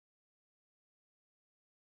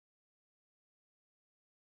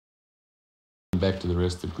back to the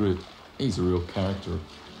rest of the group. He's a real character.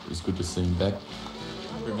 It was good to see him back.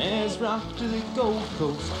 From Ayers Rock to the Gold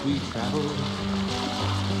Coast we travel.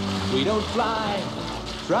 We don't fly,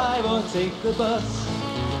 drive or take the bus.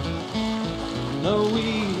 No,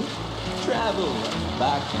 we travel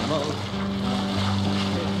by camel.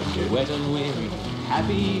 Wet and weary,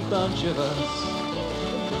 happy bunch of us.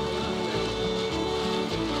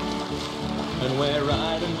 And we're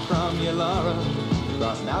riding from Yalara,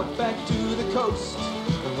 crossing out back to the coast.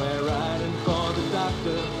 And we're riding for the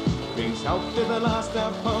doctor, brings help to the last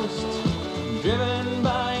outpost. Driven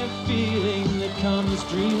by a feeling that comes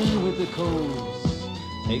dreaming with the coast.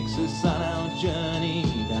 Takes us on our journey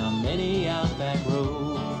down many outback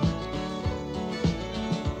roads.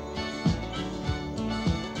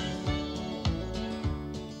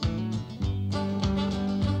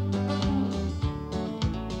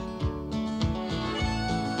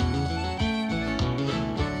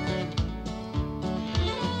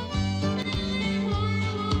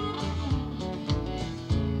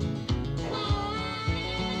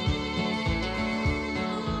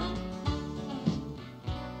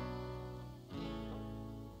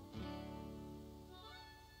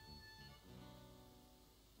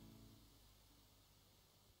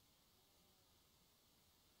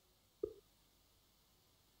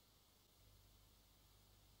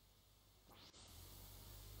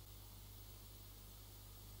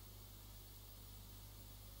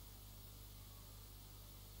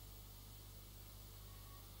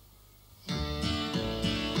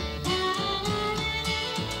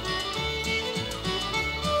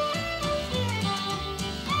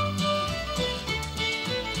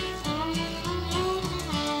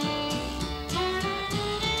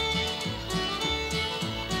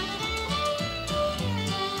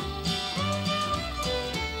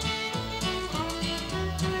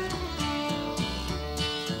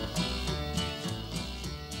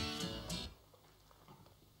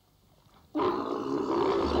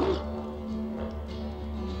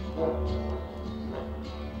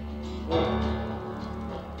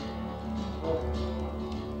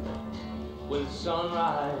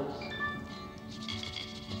 Sunrise,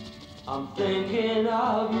 I'm thinking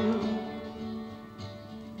of you.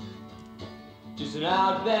 Just an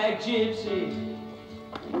outback gypsy,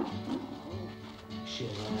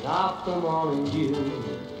 shivering off the morning dew.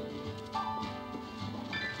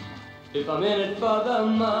 If I'm in it for the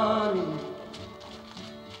money,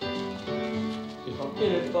 if I'm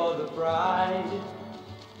in it for the pride,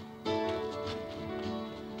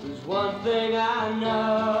 there's one thing I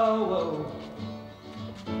know.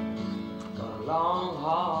 Long,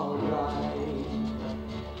 hard ride.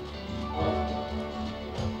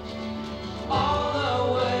 All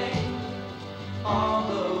the way, all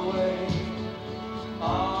the way,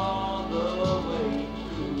 all the way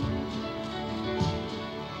through.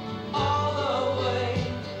 All the way,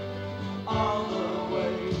 all the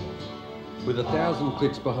way. With 1,000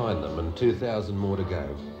 clicks behind them and 2,000 more to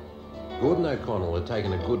go, Gordon O'Connell had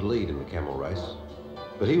taken a good lead in the camel race.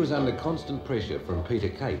 But he was under constant pressure from Peter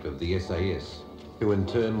Cape of the SAS, who in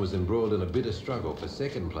turn was embroiled in a bitter struggle for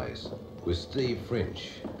second place with Steve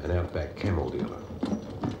French, an outback camel dealer.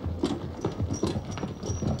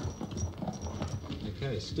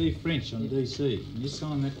 Okay, Steve French on DC. Can you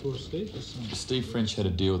sign that for us, Steve? Steve French had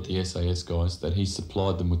a deal with the SAS guys that he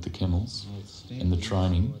supplied them with the camels and the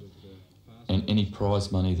training, and any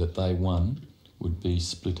prize money that they won would be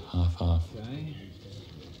split half-half. Okay.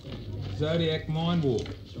 Zodiac Mind Walk.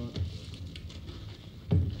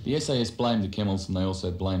 The SAS blamed the camels, and they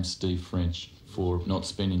also blamed Steve French for not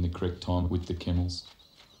spending the correct time with the camels.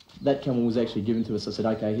 That camel was actually given to us. I said,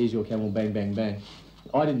 okay, here's your camel, bang, bang, bang.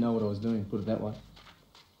 I didn't know what I was doing, put it that way.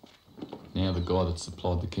 Now the guy that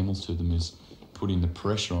supplied the camels to them is putting the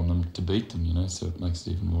pressure on them to beat them, you know, so it makes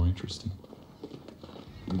it even more interesting.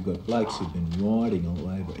 We've got blokes who've been riding all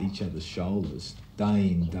over each other's shoulders,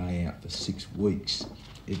 day in, day out for 6 weeks.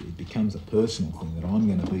 It becomes a personal thing that I'm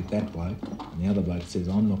going to beat that bloke, and the other bloke says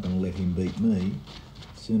I'm not going to let him beat me.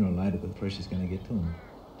 Sooner or later the pressure's going to get to him.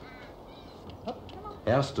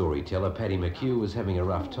 Our storyteller, Paddy McHugh, was having a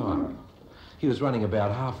rough time. He was running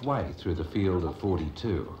about halfway through the field of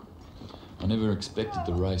 42. I never expected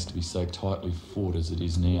the race to be so tightly fought as it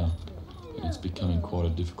is now. And it's becoming quite a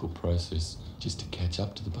difficult process just to catch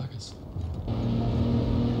up to the buggers.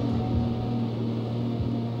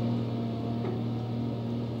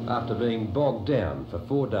 After being bogged down for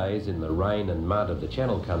 4 days in the rain and mud of the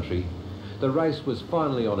Channel Country, the race was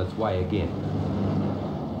finally on its way again.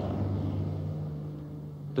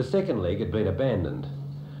 The second leg had been abandoned,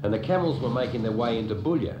 and the camels were making their way into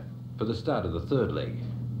Boulia for the start of the third leg.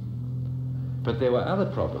 But there were other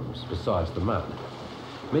problems besides the mud.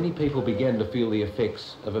 Many people began to feel the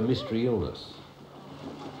effects of a mystery illness.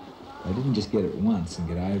 They didn't just get it once and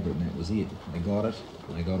get over it and that was it. They got it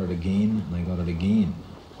again, and they got it again.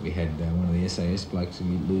 We had one of the SAS blokes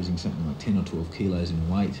losing something like 10 or 12 kilos in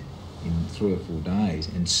weight in 3 or 4 days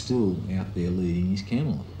and still out there leading his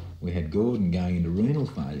camel. We had Gordon going into renal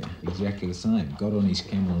failure, exactly the same. Got on his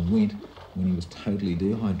camel and went when he was totally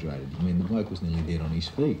dehydrated. I mean, the bloke was nearly dead on his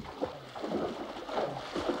feet.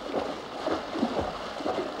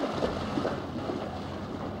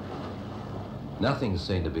 Nothing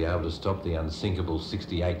seemed to be able to stop the unsinkable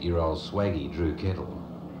 68-year-old swaggy Drew Kettle.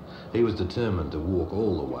 He was determined to walk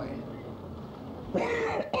all the way.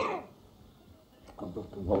 I've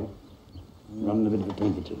got to walk, running a bit of a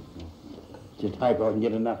temperature. Just hope I can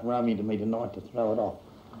get enough rum into me tonight to throw it off.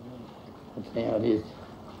 That's how it is.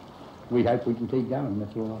 We hope we can keep going,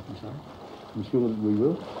 that's all I can say. I'm sure that we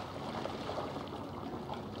will.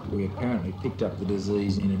 We apparently picked up the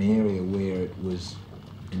disease in an area where it was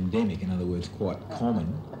endemic, in other words, quite common.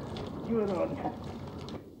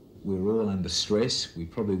 We were all under stress. We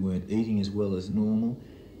probably weren't eating as well as normal.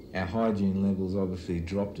 Our hygiene levels obviously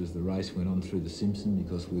dropped as the race went on through the Simpson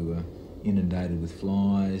because we were inundated with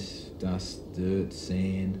flies, dust, dirt,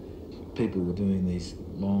 sand. People were doing these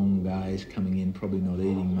long days, coming in, probably not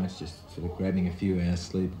eating much, just sort of grabbing a few hours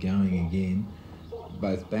sleep, going again.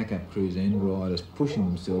 Both backup crews and riders pushing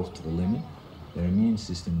themselves to the limit. Their immune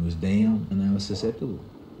system was down and they were susceptible.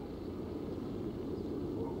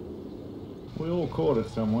 We all caught it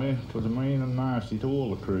somewhere. It was mean and nasty to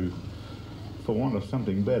all the crew. For want of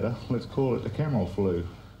something better, let's call it the camel flu.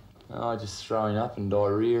 Just throwing up and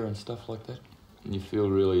diarrhoea and stuff like that. And you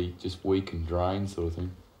feel really just weak and drained sort of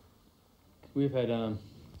thing. We've had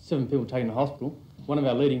 7 people taken to hospital. One of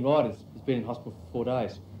our leading riders has been in hospital for 4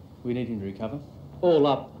 days. We need him to recover. All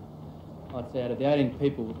up, I'd say out of the 18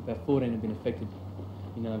 people, about 14 have been affected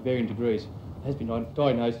in varying degrees. It has been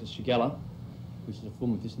diagnosed as Shigella, which is a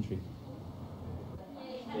form of dysentery.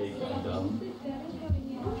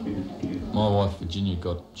 My wife Virginia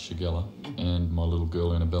got Shigella and my little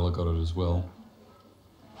girl Annabella got it as well.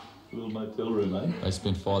 Little motel room, eh? They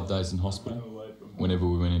spent 5 days in hospital. Whenever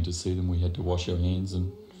we went in to see them, we had to wash our hands, and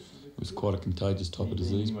it was quite a contagious type of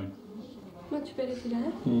disease. Much better today.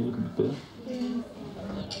 Yeah, you look a bit better. Yeah.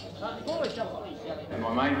 And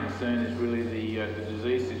my main concern is really the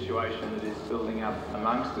disease situation that is building up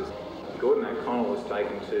amongst us. Gordon O'Connell was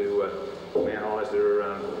taken to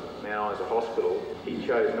Mount Isa Hospital. He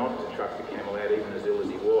chose not to truck the camel out even as ill as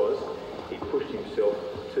he was. He pushed himself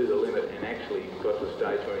to the limit and actually got to a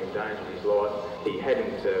stage where he endangered his life. He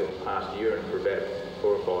hadn't passed urine for about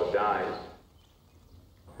 4 or 5 days.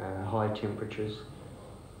 High temperatures,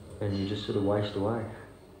 and you just sort of waste away.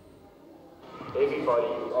 Everybody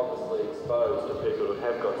obviously exposed to people who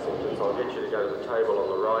have got symptoms. I'll get you to go to the table on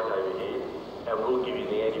the right over here, and we'll give you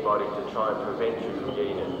the antibiotic to try and prevent you from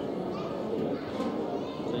getting it.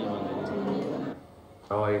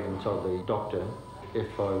 I even told the doctor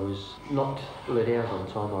if I was not let out on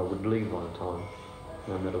time, I would leave on time,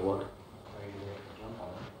 no matter what.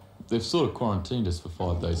 They've sort of quarantined us for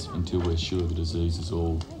 5 days until we're sure the disease is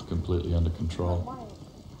all completely under control.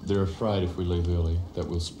 They're afraid if we leave early that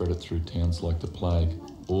we'll spread it through towns like the plague,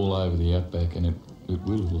 all over the outback, and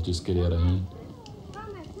it'll just get out of hand.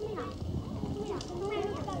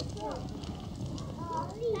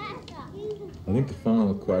 I think the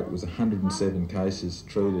final quote was 107 cases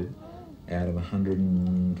treated out of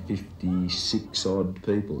 156 odd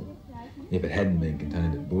people. If it hadn't been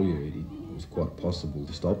contained at Boulia, it was quite possible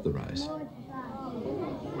to stop the race.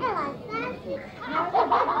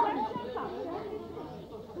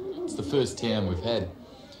 It's the first town we've had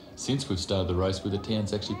since we've started the race where the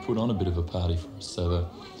town's actually put on a bit of a party for us. So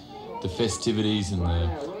the festivities and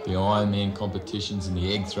the Ironman competitions and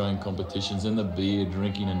the egg throwing competitions and the beer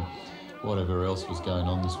drinking and whatever else was going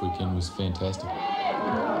on this weekend was fantastic.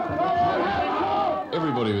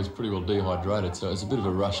 Everybody was pretty well dehydrated, so it was a bit of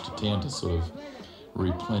a rush to town to sort of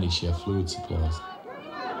replenish our fluid supplies.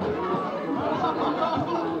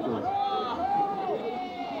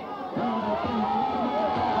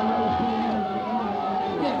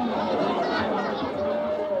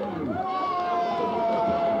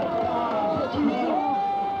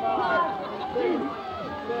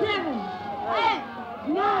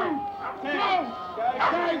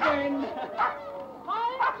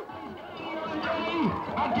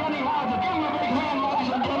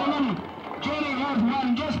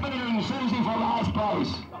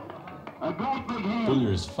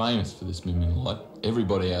 Boulia is famous for this Miming light.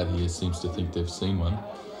 Everybody out here seems to think they've seen one.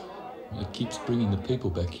 It keeps bringing the people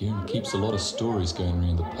back here and keeps a lot of stories going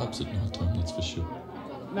around the pubs at night time, that's for sure.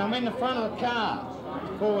 Now I'm in the front of the car,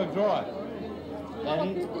 forward drive,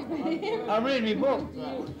 and I read my book.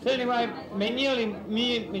 So anyway, my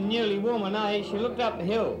nearly woman, she looked up the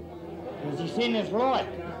hill and she seen this light.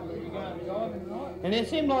 And it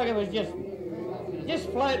seemed like it was just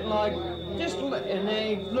floating like, and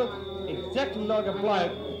they looked exactly like a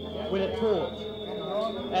bloke with a torch.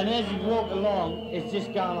 And as you walk along, it's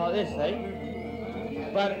just going like this, see?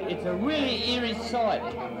 But it's a really eerie sight.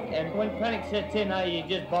 And when panic sets in, you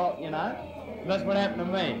just bolt, you know? That's what happened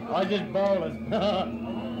to me. I just bolted.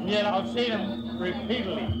 Yeah, I've seen them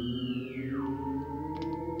repeatedly.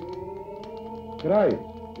 G'day.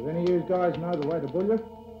 Do any of you guys know the way to Boulia?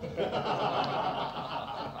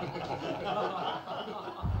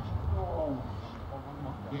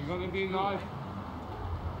 You're going to be nice.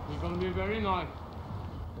 You're going to be very nice.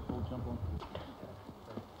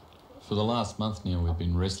 For the last month now, we've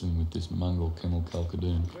been wrestling with this mongrel camel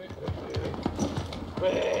calcadoon.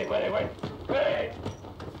 Wait.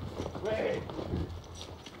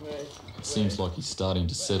 It seems like he's starting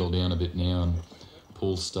to settle down a bit now, and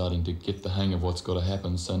Paul's starting to get the hang of what's got to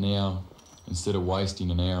happen. So now, instead of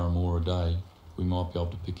wasting an hour or more a day, we might be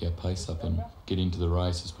able to pick our pace up and get into the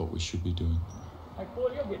race is what we should be doing. Hey,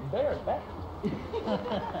 Paul, you're getting better at that.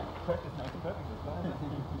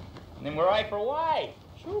 And then we're for away.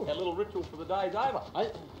 Sure. A little ritual for the day's over.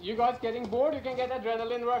 You guys getting bored? You can get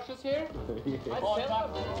adrenaline rushes here.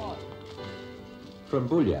 From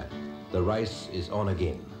Boulia, the race is on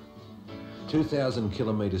again. 2,000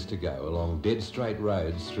 kilometres to go along dead straight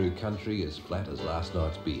roads through country as flat as last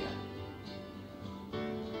night's beer.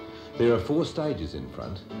 There are 4 stages in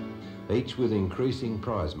front, each with increasing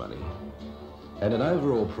prize money, and an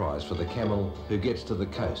overall prize for the camel who gets to the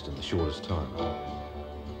coast in the shortest time.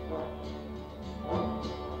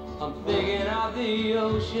 I'm thinking of the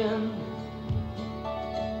ocean,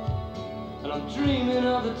 and I'm dreaming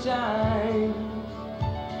of the time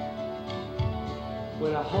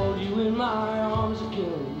when I hold you in my arms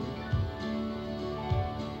again,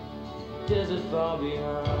 desert far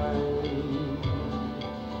behind.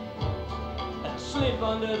 I slip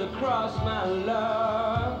under the cross, my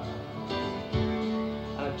love,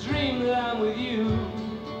 and I dream that I'm with you.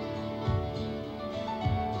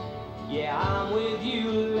 Yeah, I'm with you,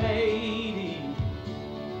 lady,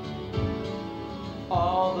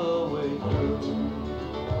 all the way through.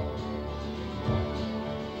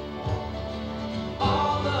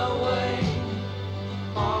 All the way,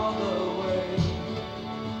 all the way,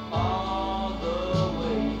 all the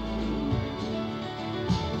way through.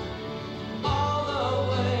 All the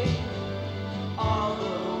way, all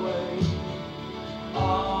the way,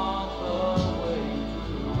 all the way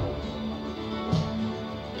through.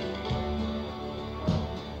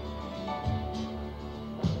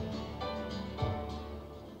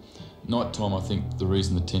 Night time, I think the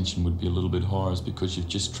reason the tension would be a little bit higher is because you've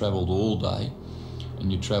just travelled all day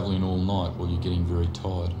and you're travelling all night. Well, you're getting very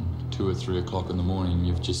tired. And 2 or 3 o'clock in the morning,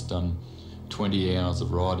 you've just done 20 hours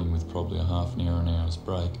of riding with probably a half an hour, an hour's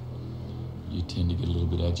break. You tend to get a little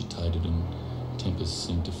bit agitated and tempers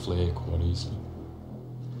seem to flare quite easily.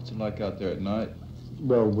 What's it like out there at night?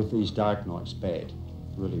 Well, with these dark nights, bad.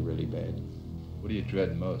 Really, really bad. What do you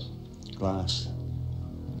dread most? Glass.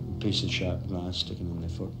 A piece of sharp glass sticking in their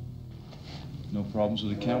foot. No problems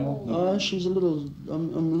with the camel? No. She's a little...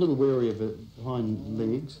 I'm a little wary of her hind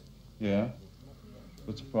legs. Yeah?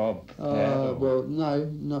 What's the problem? Pad well, no,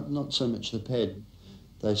 not so much the pad.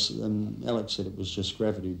 Alex said it was just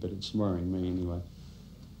gravity, but it's worrying me anyway.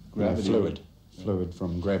 Gravity? Fluid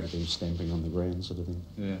from gravity stamping on the ground sort of thing.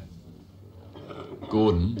 Yeah.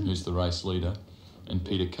 Gordon, who's the race leader, and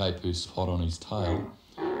Peter Cape, who's hot on his tail,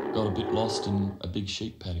 got a bit lost in a big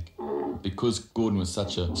sheep paddock. Because Gordon was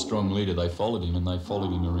such a strong leader, they followed him, and they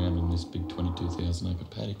followed him around in this big 22,000 acre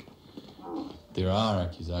paddock. There are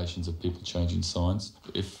accusations of people changing signs.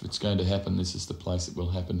 If it's going to happen, this is the place it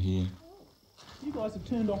will happen here. You guys have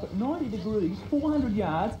turned off at 90 degrees, 400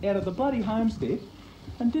 yards out of the bloody homestead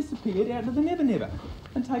and disappeared out to the Never Never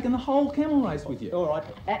and taken the whole camel race with you. All right,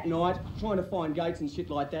 at night, trying to find gates and shit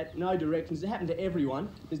like that, no directions. It happened to everyone.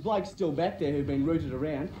 There's blokes still back there who've been routed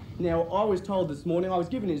around. Now, I was told this morning, I was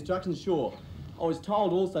given instructions, sure. I was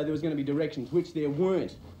told also there was going to be directions, which there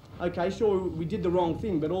weren't. Okay, sure, we did the wrong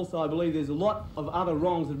thing, but also I believe there's a lot of other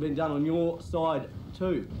wrongs that have been done on your side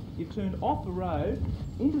too. You turned off the road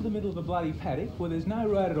into the middle of a bloody paddock where there's no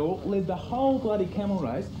road at all, led the whole bloody camel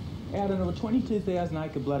race out into a 22,000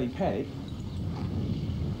 acre bloody paddock.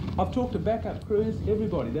 I've talked to backup crews,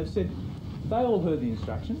 everybody. They've said they all heard the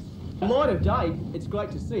instructions. In light of day, it's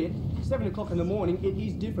great to see it. 7 o'clock in the morning, it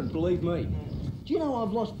is different, believe me. Do you know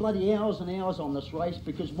I've lost bloody hours and hours on this race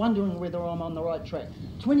because wondering whether I'm on the right track.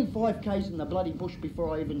 25 k's in the bloody bush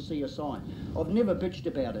before I even see a sign. I've never bitched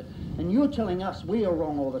about it. And you're telling us we are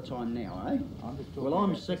wrong all the time now, eh? Well,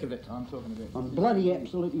 I'm sick of it. I'm bloody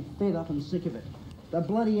absolutely fed up and sick of it. The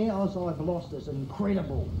bloody hours I've lost is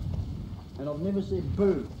incredible. And I've never said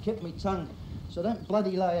boo, kept my tongue. So don't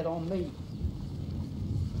bloody lay it on me.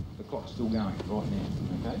 The clock's still going right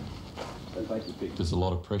now, okay? There's a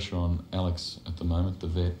lot of pressure on Alex at the moment, the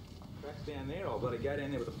vet, Track's down there, I'll bloody go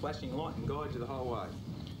down there with a flashing light and guide you the whole way.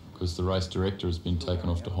 because the race director has been taken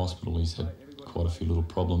off to hospital. He's had quite a few little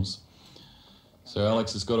problems. So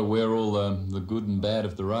Alex has got to wear all the good and bad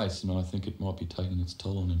of the race, and I think it might be taking its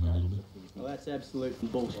toll on him a little bit. Well, that's absolute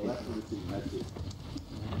bullshit. Wear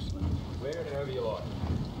it however you like.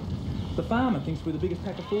 The farmer thinks we're the biggest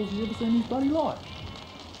pack of fools he's ever seen in his bloody life.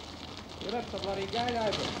 You left the bloody gate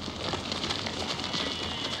open.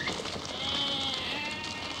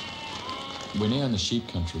 We're now in the sheep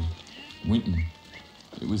country, Winton.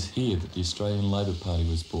 It was here that the Australian Labor Party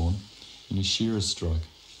was born, in a shearers' strike,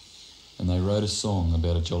 and they wrote a song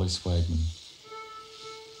about a jolly swagman.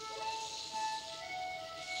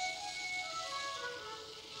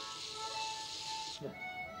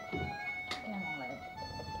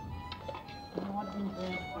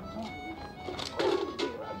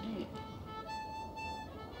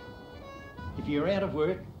 If you're out of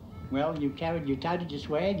work, well, you toted your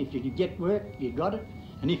swag. If you could get work, you got it.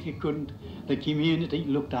 And if you couldn't, the community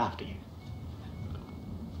looked after you.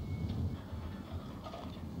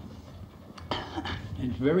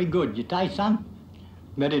 It's very good. You taste some,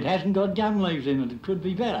 but it hasn't got gum leaves in it. It could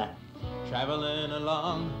be better. Travelling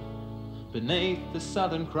along beneath the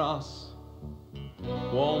Southern Cross,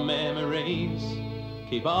 warm memories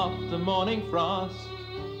keep off the morning frost.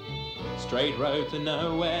 Straight road to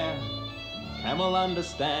nowhere, Camel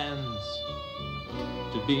understands.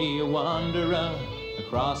 To be a wanderer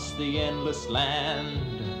across the endless land.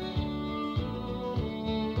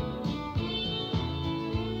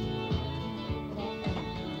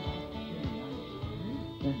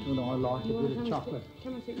 That's what I like, a bit of chocolate.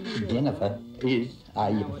 Jennifer is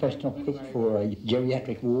a professional cook for a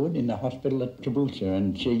geriatric ward in the hospital at Boulia,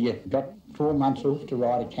 and she got 4 months off to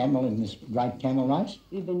ride a camel in this great camel race.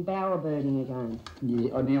 You've been bowerbirding again.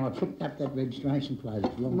 Yeah, now I picked up that registration plate,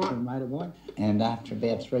 it's long-term motorbike, and after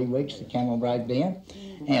about 3 weeks the camel broke down,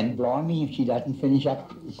 and blimey if she doesn't finish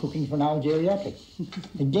up cooking for an old geriatric.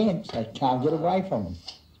 Again, so can't get away from them.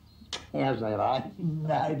 How's that, eh?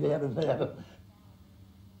 No doubt about it.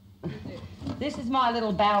 This is my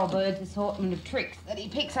little bowerbird's assortment of tricks that he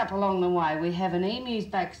picks up along the way. We have an emu's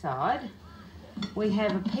backside, we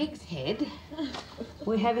have a pig's head,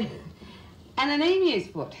 we have and an emu's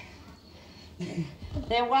foot.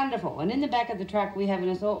 They're wonderful. And in the back of the truck we have an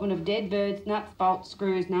assortment of dead birds, nuts, bolts,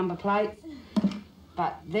 screws, number plates.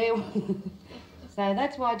 But they're... So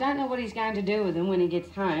that's why I don't know what he's going to do with them when he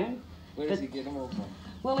gets home. Where does he get them all from?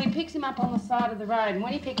 Well, he picks them up on the side of the road, and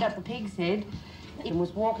when he picked up the pig's head, he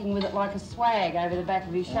was walking with it like a swag over the back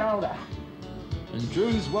of his shoulder. And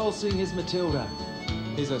Drew's waltzing his Matilda.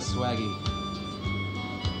 He's a swaggy.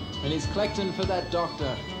 And he's collecting for that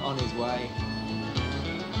doctor on his way.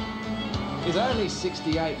 He's only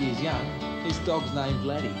 68 years young. His dog's named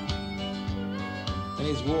Laddie. And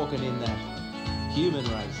he's walking in that human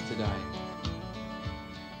race today.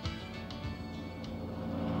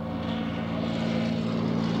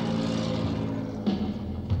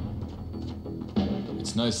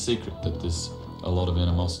 It's no secret that there's a lot of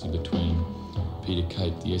animosity between Peter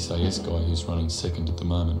Cape, the SAS guy who's running second at the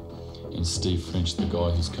moment, and Steve French, the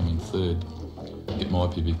guy who's coming third. It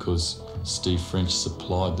might be because Steve French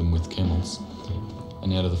supplied them with camels,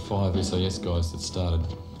 and out of the 5 SAS guys that started,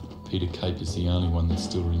 Peter Cape is the only one that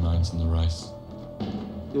still remains in the race.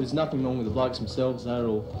 There was nothing wrong with the blokes themselves. They were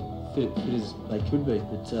all fit as they could be,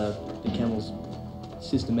 but the camels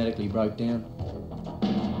systematically broke down.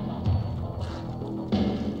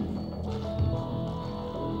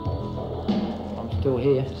 Still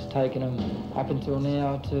here. It's taken them up until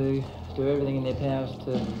now to do everything in their powers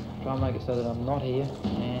to try and make it so that I'm not here,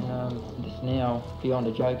 and it's now beyond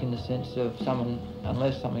a joke in the sense of someone,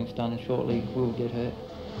 unless something's done shortly, will get hurt.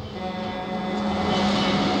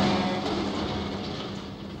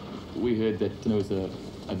 We heard that there was a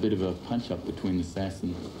bit of a punch-up between the SAS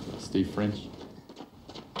and Steve French.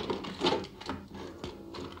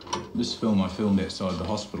 This film I filmed outside the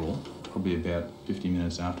hospital, probably about 50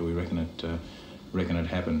 minutes after we reckon it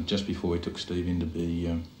happened, just before we took Steve in to be,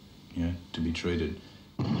 to be treated.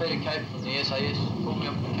 Peter Cape from the SAS pulled me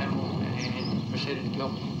up the camel and proceeded to kill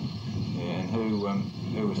me. Yeah, and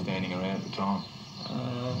who was standing around at the time?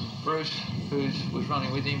 Bruce, who was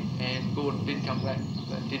running with him, and Gordon did come back,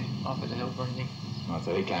 but didn't offer to help or anything. Right,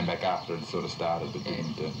 so he came back after it sort of started, but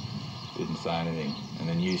didn't say anything. And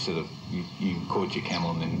then you sort of, you caught your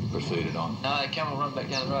camel and then proceeded on. No, the camel run back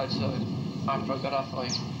down the road, so after I got up, I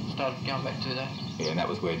started going back to that. Yeah, and that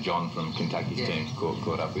was where John from Kentucky's team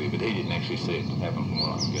caught up with you, but he didn't actually see it happen from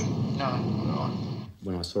what I can get. No, right.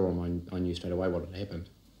 When I saw him, I knew straight away what had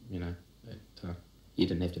happened, you know. You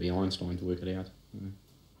didn't have to be Einstein to work it out. You know.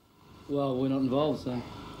 Well, we're not involved, so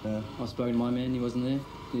I spoke to my man, he wasn't there.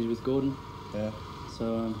 He was with Gordon. Yeah.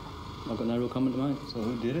 So I've got no real comment to make. So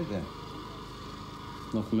who did it then?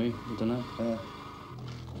 Not for me, I don't know.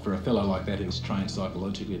 For a fellow like that who's trained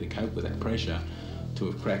psychologically to cope with that pressure, to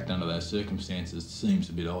have cracked under those circumstances seems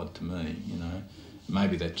a bit odd to me, you know.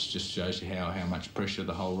 Maybe that just shows you how much pressure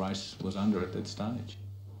the whole race was under at that stage.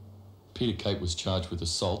 Peter Cape was charged with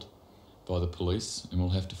assault by the police and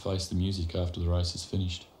will have to face the music after the race is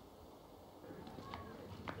finished.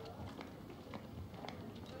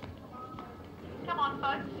 Come on,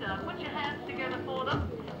 folks, put your hands together for them.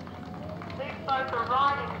 These folk are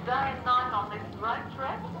riding day and night on this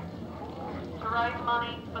racetrack to raise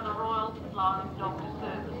money for the Royal Flying Doctor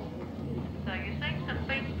Service. So you're seeing some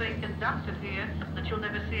feats being conducted here that you'll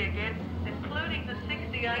never see again, including the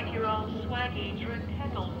 68-year-old swaggy Drew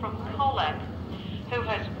Kettle from Colac, who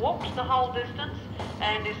has walked the whole distance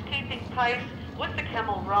and is keeping pace with the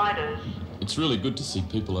camel riders. It's really good to see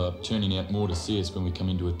people are turning out more to see us when we come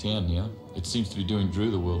into a town now. It seems to be doing Drew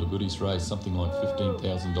the world a good. He's raised something like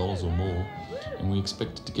 $15,000 or more, and we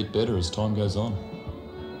expect it to get better as time goes on.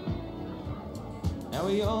 Now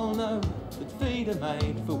we all know that feet are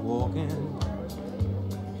made for walking,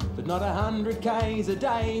 but not 100 k's a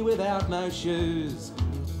day without no shoes.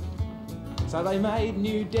 So they made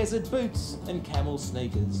new desert boots and camel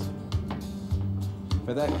sneakers,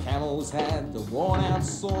 for the camels had the worn-out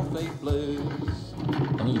sore feet blues.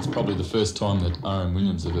 I think it's probably the first time that R.M.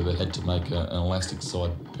 Williams have ever had to make an elastic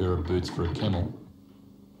side pair of boots for a camel.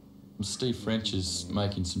 Steve French is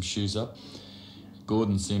making some shoes up.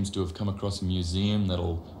 Gordon seems to have come across a museum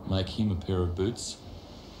that'll make him a pair of boots.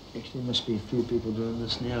 Actually, there must be a few people doing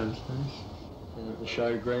this now these days. And at the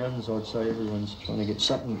showgrounds, I'd say everyone's trying to get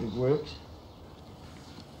something that works.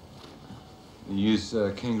 You use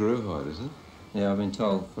kangaroo hide, is it? Yeah, I've been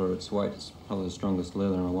told for its weight it's probably the strongest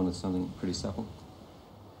leather, and I wanted something pretty supple.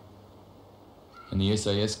 And the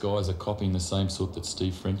SAS guys are copying the same sort that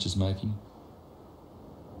Steve French is making.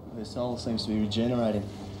 The sole seems to be regenerating.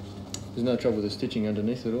 There's no trouble with the stitching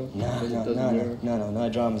underneath at all? No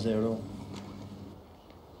dramas there at all.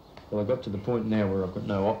 Well, I got to the point now where I've got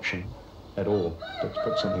no option at all but to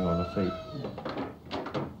put something on the feet.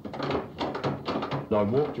 I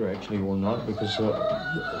walked her actually all night because, you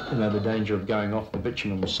know, the danger of going off the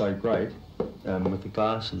bitumen was so great with the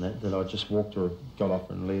glass and that I just walked her, got off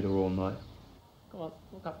her and led her all night. Come on,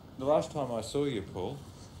 walk up. The last time I saw you, Paul,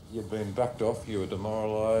 you'd been bucked off, you were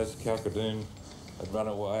demoralised, Calcadoon had run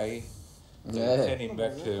away. Sent him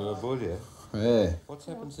back to Boulia. Yeah. What's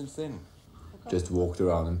happened since then? Just walked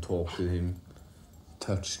around and talked to him,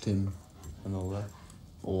 touched him and all that,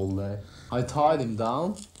 all day. I tied him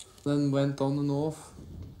down, then went on and off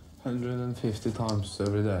 150 times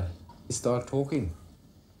every day. He started talking.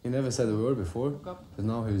 He never said a word before, but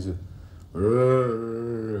now he's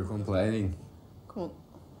complaining. Come on.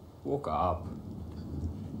 Walk up.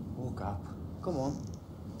 Walk up. Come on.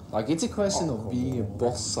 Like, it's a question of being a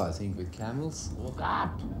boss, I think, with camels. Walk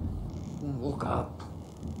up. Walk up.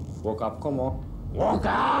 Walk up, come on. Walk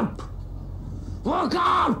up! Walk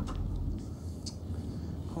up!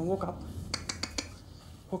 Come on, walk up.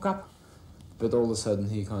 Walk up. But all of a sudden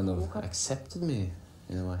he kind of accepted me,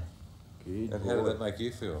 in a way. Good. And how did that make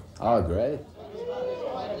you feel? Oh, great.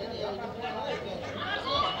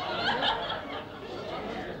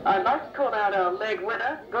 I'd like to call out our leg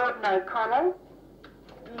winner, Gordon O'Connell.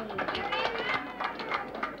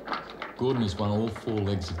 Gordon has won all 4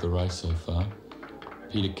 legs of the race so far.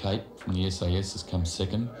 Peter Cape from the SAS has come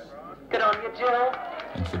second. Good on you, Jill.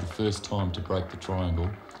 And for the first time to break the triangle,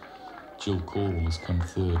 Jill Caldwell has come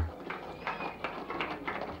third.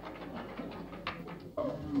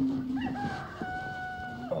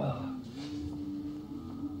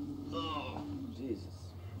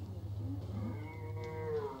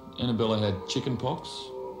 Annabella had chickenpox,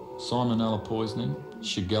 salmonella poisoning,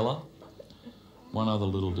 shigella, one other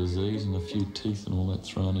little disease and a few teeth and all that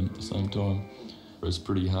thrown in at the same time. It was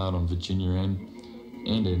pretty hard on Virginia and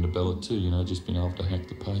Annabella too, you know, just being able to hack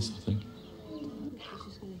the pace, I think.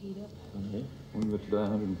 Yeah, we got today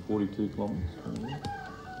 142 kilometres.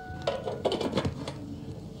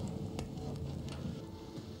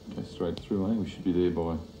 straight through. I think we should be there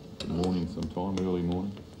by morning sometime, early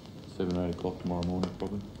morning. 7 or 8 o'clock tomorrow morning,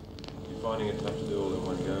 probably. You're finding it tough to do all in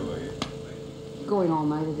one go, are you? Going on,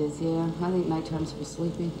 mate, it is, yeah. I think night time's for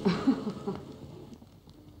sleeping.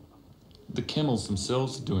 The camels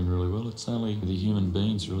themselves are doing really well. It's only the human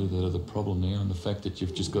beings, really, that are the problem now, and the fact that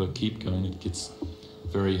you've just got to keep going. It gets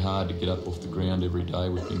very hard to get up off the ground every day.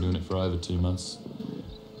 We've been doing it for over 2 months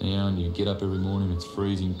now, and you get up every morning, it's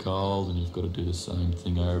freezing cold, and you've got to do the same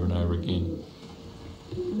thing over and over again.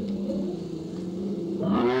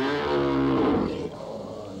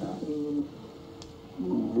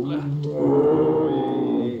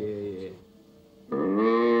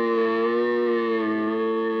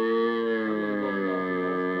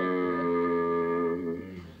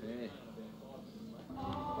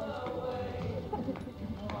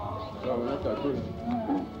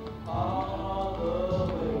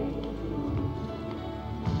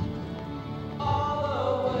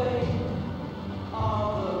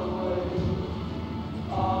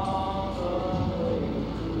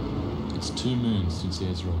 It's 2 moons since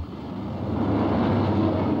Ayers Rock.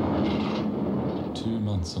 2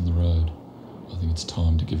 months on the road. I think it's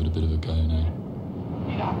time to give it a bit of a go now.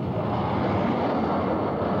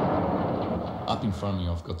 Up in front of me,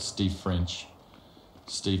 I've got Steve French,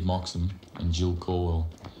 Steve Moxham and Jill Corwell.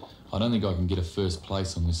 I don't think I can get a first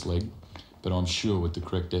place on this leg, but I'm sure with the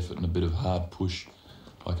correct effort and a bit of hard push,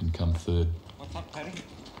 I can come third. What's up, Paddy?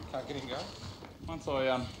 Can't get him going? Once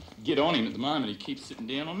I get on him at the moment, he keeps sitting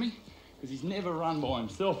down on me, because he's never run by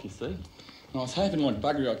himself, you see. And I was hoping like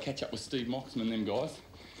buggery I'd catch up with Steve Moxham and them guys,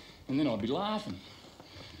 and then I'd be laughing.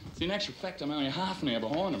 See, in actual fact, I'm only half an hour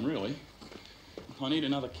behind them, really. I need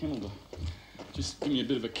another camel to just give me a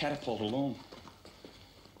bit of a catapult along.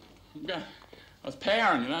 I was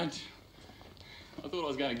powering, you know. I thought I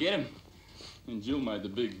was going to get him. And Jill made the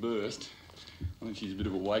big burst. I think she's a bit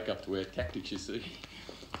of a wake-up to our tactics, you see.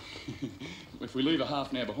 If we leave a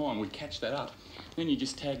half an hour behind, we catch that up. Then you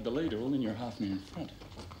just tag the leader, well, then you're half an hour in front.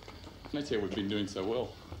 And that's how we've been doing so well.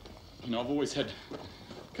 You know, I've always had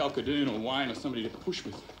Calcadoon or Wayne or somebody to push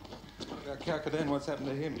with. Calcadoon, what's happened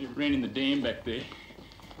to him? He ran in the dam back there.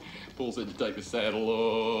 Paul said to take the saddle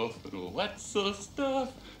off and all that sort of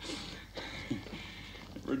stuff.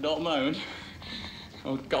 For a dull moment,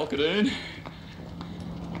 old Calcadoon.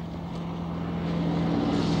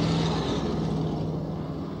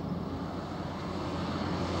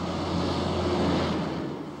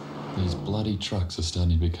 These bloody trucks are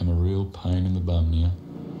starting to become a real pain in the bum now.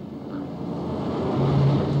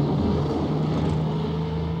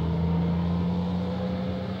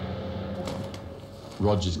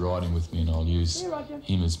 Roger's riding with me and I'll use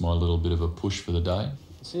him as my little bit of a push for the day.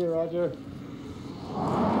 See you, Roger.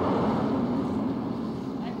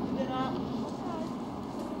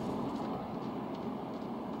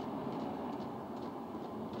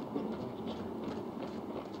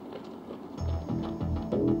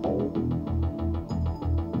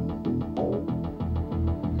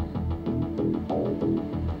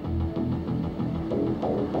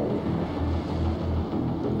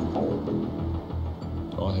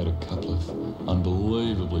 I had a couple of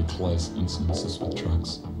unbelievably close incidences with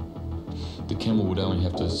trucks. The camel would only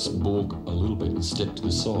have to balk a little bit and step to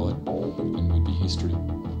the side and we'd be history.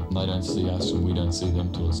 They don't see us and we don't see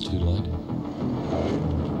them till it's too late.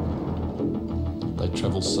 They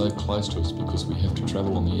travel so close to us because we have to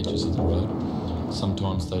travel on the edges of the road.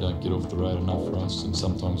 Sometimes they don't get off the road enough for us and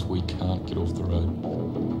sometimes we can't get off the road.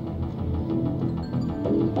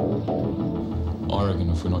 I reckon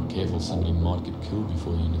if we're not careful, somebody might get killed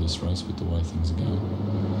before the end of this race with the way things are going.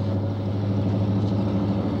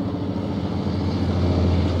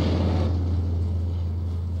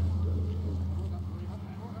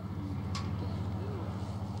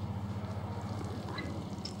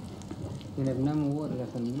 You have no more water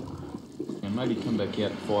left in you. And maybe come back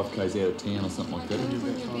out 5 k's out of town or something like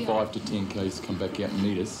that. 5 to 10 k's, come back out and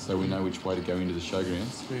meet us so we know which way to go into the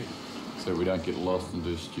showgrounds. So we don't get lost and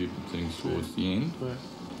do stupid things towards the end.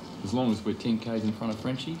 As long as we're 10 k's in front of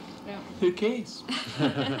Frenchie, who cares?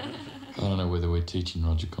 I don't know whether we're teaching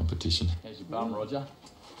Roger competition. How's your bum, Roger?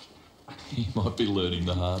 He might be learning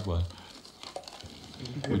the hard way.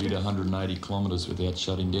 We did 180 kilometres without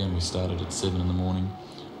shutting down. We started at 7 in the morning,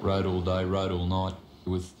 rode all day, rode all night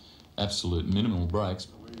with absolute minimal breaks.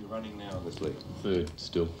 Where are you running now on this leg? Third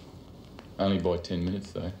still. Only by 10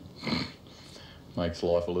 minutes though. Makes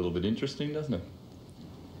life a little bit interesting, doesn't it?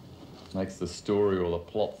 Makes the story or the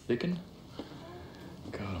plot thicken.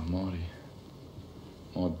 God almighty.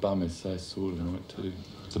 My bum is so sore tonight too.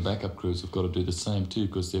 The backup crews have got to do the same too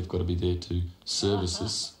because they've got to be there to service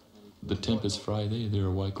us the tempers fray there. They're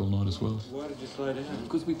awake all night as well. Why did you slow down?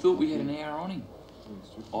 Because we thought we had an hour on him.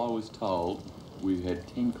 I was told we had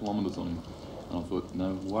 10 kilometres on him. And I thought,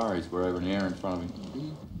 no worries, we're over an hour in front of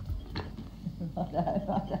him.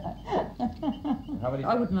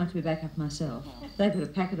 I wouldn't like to be back up myself. They've got to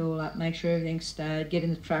pack it all up, make sure everything's stowed, get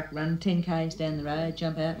in the truck, run 10 k's down the road,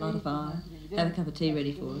 jump out, light a fire, have a cup of tea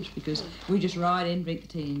ready for us, because we just ride in, drink the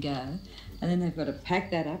tea and go. And then they've got to pack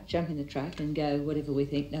that up, jump in the truck and go whatever we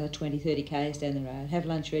think, another 20, 30 k's down the road, have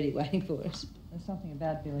lunch ready waiting for us. There's something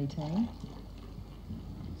about Billy Team.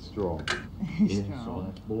 Strong.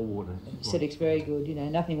 Strong. Water. Cedric's very good, you know,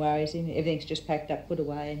 nothing worries him. Everything's just packed up, put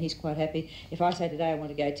away, and he's quite happy. If I say today I want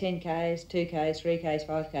to go 10 k's, 2 k's, 3 k's,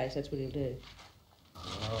 5 k's, that's what he'll do.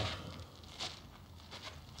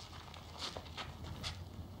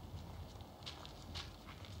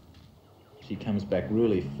 She comes back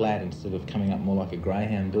really flat instead of coming up more like a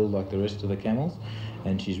greyhound build like the rest of the camels.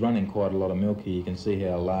 And she's running quite a lot of milk here. You can see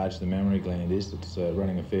how large the mammary gland is. It's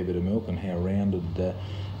running a fair bit of milk, and how rounded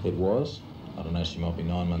it was. I don't know, she might be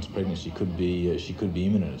 9 months pregnant. She could be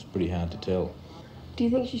imminent. It's pretty hard to tell. Do you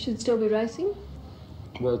think she should still be racing?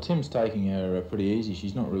 Well, Tim's taking her pretty easy.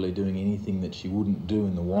 She's not really doing anything that she wouldn't do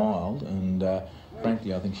in the wild, and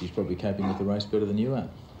frankly, I think she's probably coping with the race better than you are.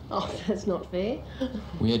 Oh, that's not fair.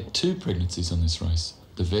 We had 2 pregnancies on this race.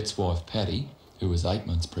 The vet's wife, Patty, who was 8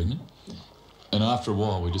 months pregnant, and after a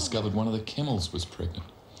while we discovered one of the camels was pregnant.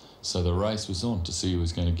 So the race was on to see who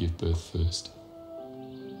was going to give birth first.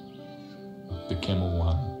 The camel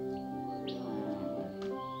won.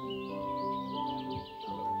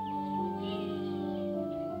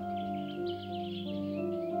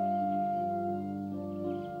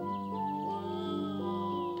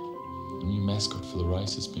 A new mascot for the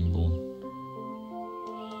race has been born.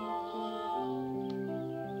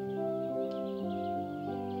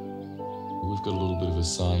 We've got a little bit of a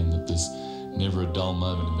saying that there's never a dull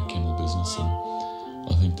moment in the camel business, and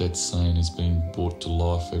I think that saying has been brought to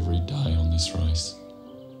life every day on this race.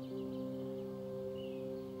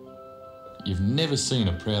 You've never seen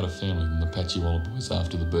a prouder family than the Patchiwalla boys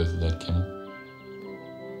after the birth of that camel.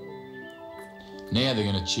 Now they're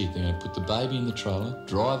going to cheat. They're going to put the baby in the trailer,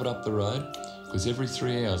 drive it up the road, because every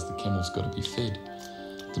 3 hours the camel's got to be fed.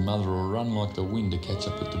 The mother will run like the wind to catch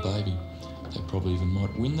up with the baby. They probably even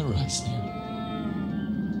might win the race now.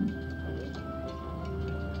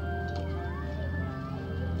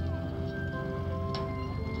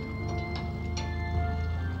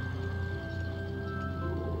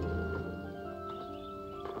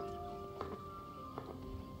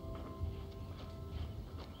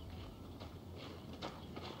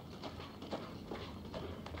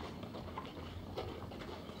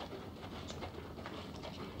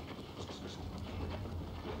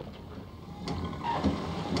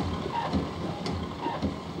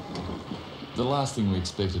 The last thing we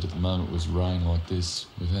expected at the moment was rain like this.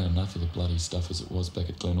 We've had enough of the bloody stuff as it was back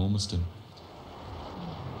at Glen Ormiston.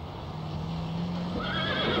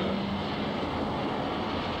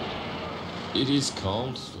 It is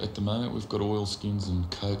cold at the moment. We've got oilskins and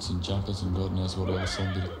coats and jumpers and God knows what else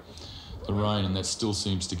on, but the rain, and that still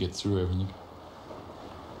seems to get through everything.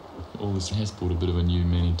 All this has brought a bit of a new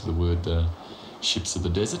meaning to the word ships of the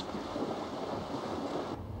desert.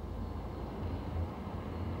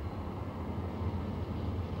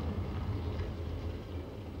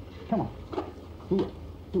 Come on. Do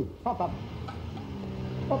it. Hop up.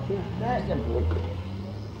 Up here. That's good.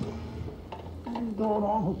 Go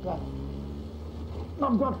on, hook up.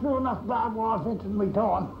 I've got through enough barbed wire fence in my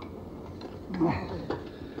time.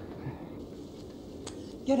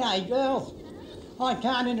 G'day, girls. I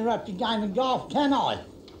can't interrupt your game of golf, can I?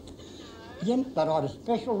 Yeah, but I had a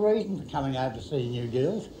special reason for coming over to see you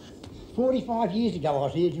girls. 45 years ago, I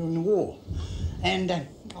was here during the war, and I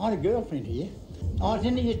had a girlfriend here. I was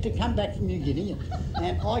in here to come back from New Guinea,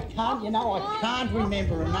 and I can't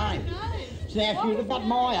remember her name. So now, if you'd have got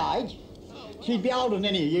my age, she'd be older than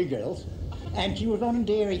any of you girls, and she was on a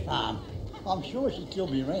dairy farm. I'm sure she'd still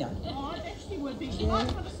be around. Oh, I bet she would be. She might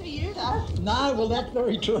want to see you, though. No, well, that's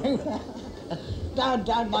very true.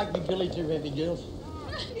 Don't make me Billy too heavy, girls.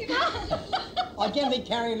 I generally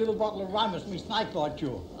carry a little bottle of rum as my snake bite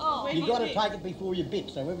cure. Oh, you got to take it before you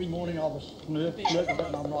bit, so every morning I was slurping it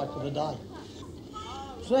and I'm right for the day.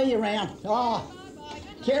 See you around. Oh,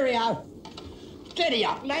 cheerio. Steady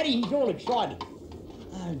up, laddie, he's all excited.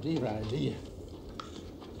 Oh dear.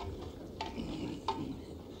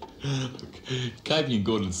 Capey and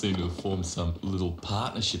Gordon seem to have formed some little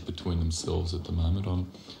partnership between themselves at the moment.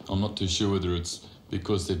 I'm not too sure whether it's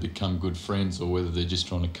because they've become good friends or whether they're just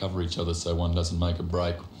trying to cover each other so one doesn't make a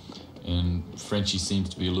break. And Frenchie seems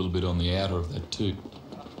to be a little bit on the outer of that too.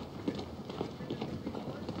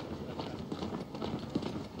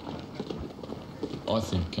 I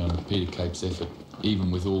think Peter Cape's effort,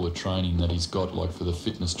 even with all the training that he's got, like for the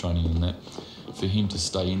fitness training and that, for him to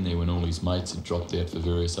stay in there when all his mates had dropped out for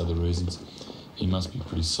various other reasons, he must be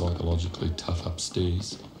pretty psychologically tough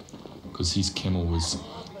upstairs, because his camel was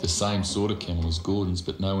the same sort of camel as Gordon's,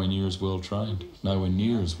 but nowhere near as well trained. Nowhere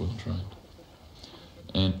near as well trained.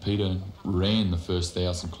 And Peter ran the first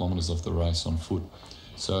 1,000 kilometres of the race on foot,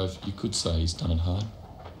 so if you could say he's done it hard.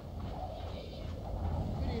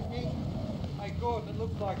 Hey, Gordon, it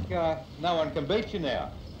looks like no one can beat you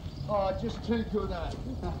now. Oh, just too good, eh?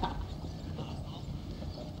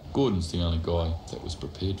 Gordon's the only guy that was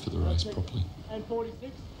prepared for the race properly. And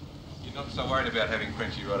 46? You're not so worried about having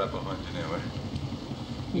Frenchy right up behind you now, eh?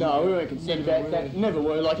 No, we weren't concerned about that. Never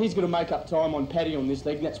were. Like, he's got to make up time on Paddy on this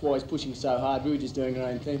leg, and that's why he's pushing so hard. We were just doing our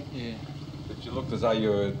own thing. Yeah. But you looked as though you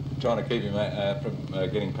were trying to keep him from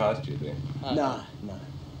getting past you there. No.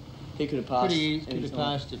 He could have passed. Could have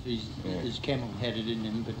passed if his camel had it in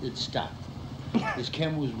him, but it stuck. His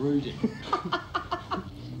camel was rooted.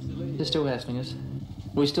 They're still hassling us.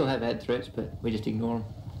 We still have had threats, but we just ignore them.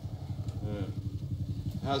 Yeah.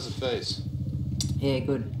 How's the face? Yeah,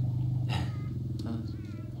 good.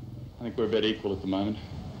 I think we're about equal at the moment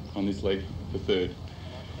on this leg, the third.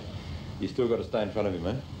 You still got to stay in front of him,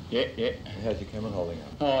 eh? Yeah. How's your camel holding up?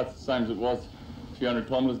 Oh, it's the same as it was a few hundred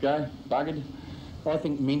kilometres ago, buggered. I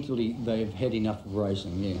think mentally they've had enough of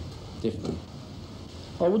racing, yeah, definitely.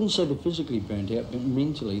 I wouldn't say they're physically burnt out, but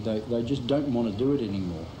mentally they just don't want to do it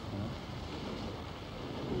anymore.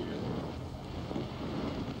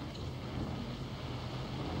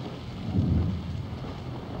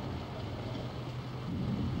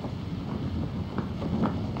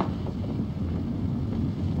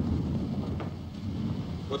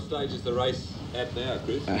 What stage is the race at now,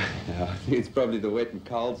 Chris? I think it's probably the wet and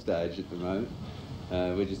cold stage at the moment.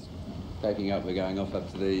 We're just packing up. We're going off up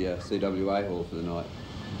to the CWA hall for the night.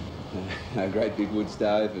 A great big wood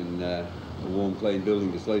stove and a warm, clean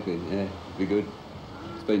building to sleep in. Yeah, be good.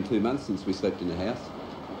 It's been 2 months since we slept in the house.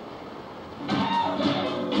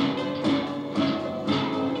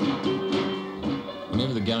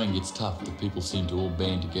 Whenever the going gets tough, the people seem to all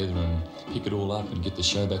band together and pick it all up and get the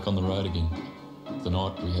show back on the road again. The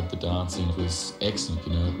night we had the dancing was excellent,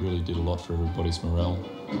 you know, it really did a lot for everybody's morale.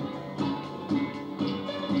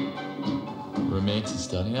 Romances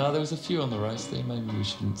starting. Oh, there was a few on the race there. Maybe we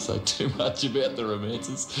shouldn't say too much about the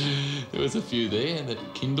romances. There was a few there that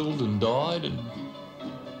kindled and died and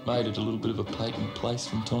made it a little bit of a patent place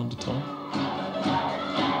from time to time.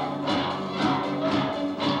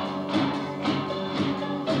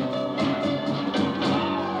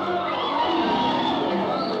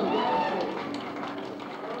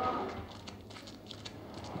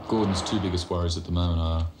 Gordon's two biggest worries at the moment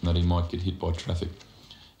are that he might get hit by traffic,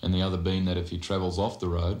 and the other being that if he travels off the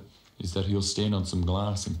road is that he'll stand on some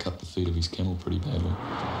glass and cut the feet of his camel pretty badly.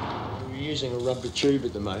 We're using a rubber tube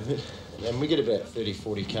at the moment, and we get about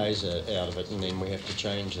 30-40 k's out of it, and then we have to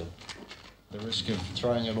change them. The risk of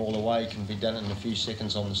throwing it all away can be done in a few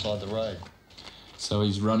seconds on the side of the road. So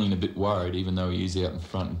he's running a bit worried, even though he is out in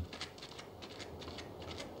front.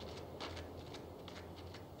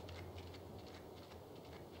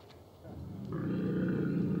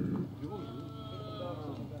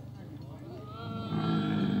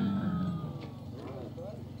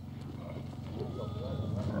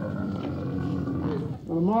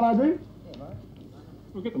 Mile ID? Yeah, mate.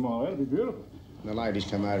 We'll get the mile out, it'll be beautiful. The ladies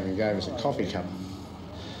come over and gave us a coffee cup.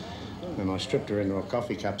 And I stripped her into a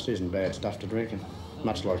coffee cup. It isn't bad stuff to drink, and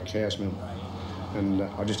much like cow's milk. And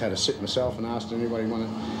I just had a sip myself and asked anybody wanted.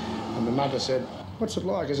 And the mother said, "What's it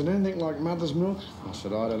like? Is it anything like mother's milk?" I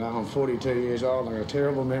said, "I don't know. I'm 42 years old and I've got a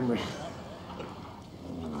terrible memory."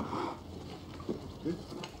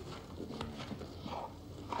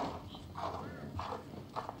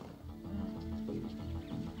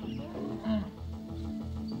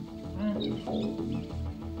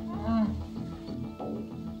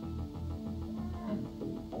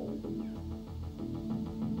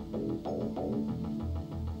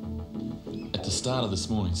 At the start of this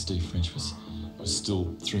morning, Steve French was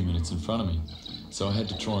still 3 minutes in front of me, so I had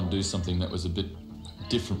to try and do something that was a bit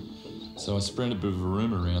different. So I spread a bit of a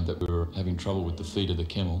rumour around that we were having trouble with the feet of the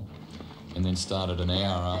camel, and then started an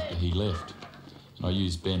hour after he left. And I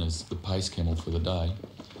used Ben as the pace camel for the day.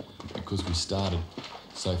 Because we started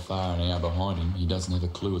so far an hour behind him, he doesn't have a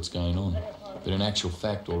clue what's going on. But in actual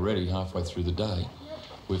fact, already halfway through the day,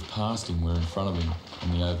 we've passed him, we're in front of him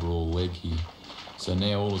on the overall leg here. So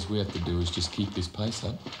now all we have to do is just keep this pace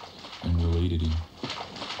up and we'll eat it in.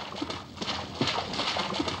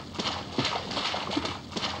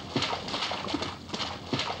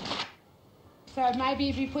 So So maybe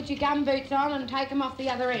if you put your gum boots on and take them off the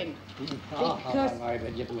other end.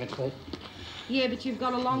 Because... Yeah, but you've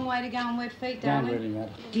got a long way to go on wet feet, darling. Don't really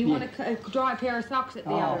matter. Do you want a dry pair of socks at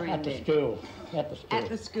the other end? At the school. At the school. At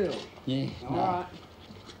the school? Yeah. All right.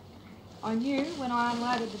 I knew when I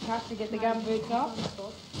unloaded the truck to get the gum boots off,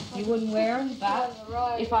 he wouldn't wear them, but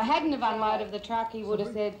if I hadn't have unloaded the truck, he would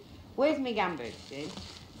have said, "Where's me gum boots, Jen?"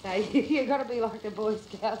 So you've got to be like the Boy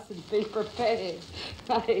Scouts and be prepared.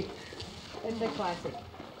 Hey, it's a classic.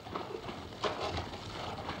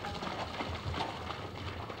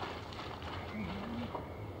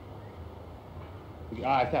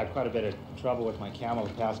 I've had quite a bit of trouble with my Camel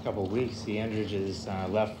the past couple of weeks. He injured his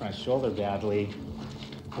left front shoulder badly,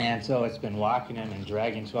 and so it's been walking him and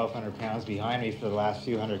dragging 1,200 pounds behind me for the last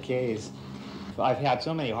few hundred Ks. I've had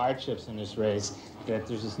so many hardships in this race that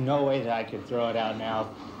there's just no way that I could throw it out now.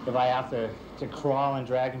 If I have to crawl and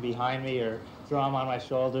drag him behind me or throw him on my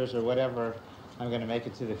shoulders or whatever, I'm going to make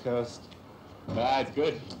it to the coast. It's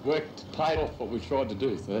good. Worked, paid off what we tried to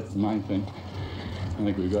do, so that's the main thing. I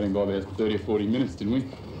think we got him by about 30 or 40 minutes, didn't we?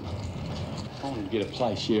 I wanted to get a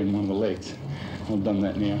place here in one of the legs. I've done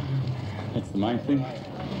that now. That's the main thing.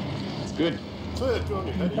 It's good.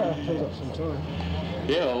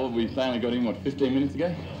 Yeah, well, we finally got him, what, 15 minutes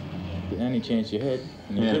ago? The only chance you had.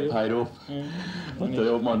 Yeah, it paid off. Yeah. I tell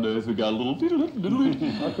you what, my nerves would go a little diddle. I couldn't believe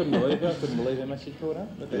it. I couldn't believe how much you caught up.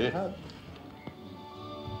 But that's hard.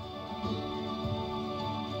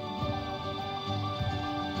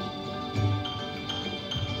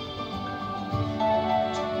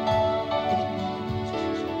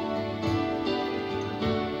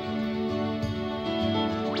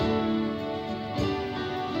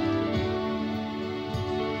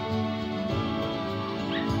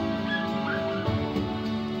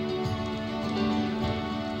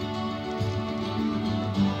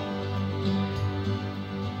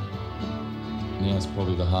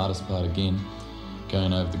 Probably the hardest part again,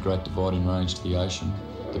 going over the Great Dividing Range to the ocean.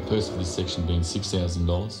 The purse for this section being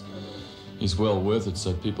 $6,000 is well worth it,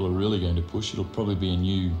 so people are really going to push. It'll probably be a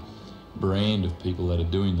new brand of people that are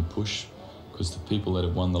doing the push, because the people that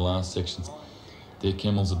have won the last sections, their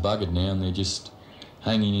camels are buggered now and they're just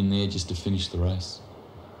hanging in there just to finish the race.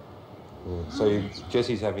 So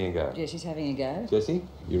Jessie's having a go? Jessie's having a go. Jessie,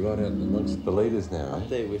 you're right out amongst the leaders now, Up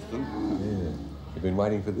there with them. Yeah. You've been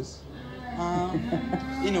waiting for this?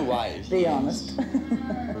 In a way. Be honest.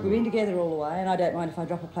 We've been together all the way, and I don't mind if I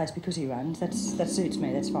drop a place because he runs. That suits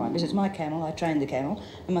me, that's fine. Because it's my camel, I trained the camel,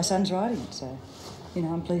 and my son's riding it, so, you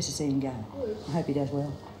know, I'm pleased to see him go. I hope he does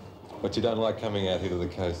well. But you don't like coming out here to the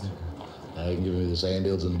coast? You can give me the sand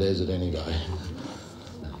hills and desert any day.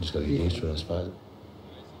 Just got to get used to it, I suppose.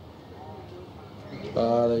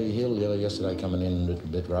 The hill yesterday coming in a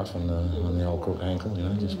bit rough on the old crook ankle, you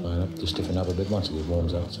know, just playing up, just stiffen up a bit. Once it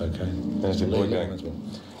warms up, it's okay. How's your boy going?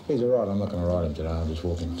 He's all right. I'm not going to ride him today. I'm just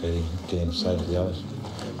walking to him safe to the others.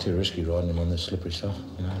 Too risky riding him on this slippery stuff,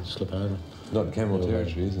 you know, slip over. Not camel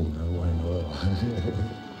territory, is it? No way in the world.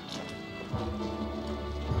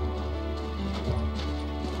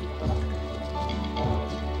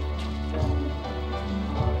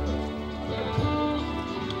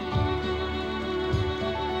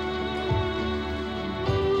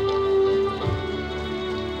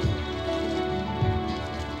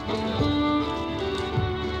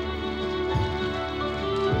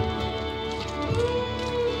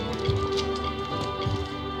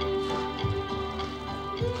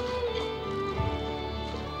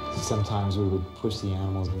 Sometimes we would push the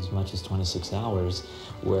animals as much as 26 hours,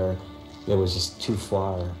 where it was just too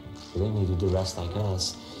far. They needed to rest like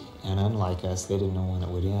us, and unlike us, they didn't know when it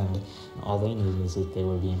would end. All they knew was that they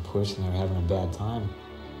were being pushed and they were having a bad time.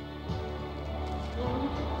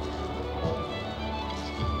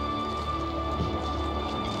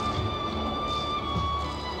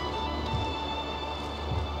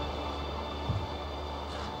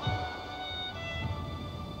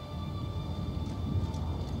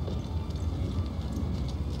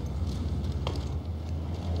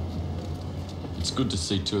 It's good to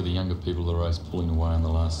see two of the younger people of the race pulling away in the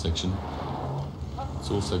last section.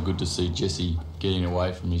 It's also good to see Jesse getting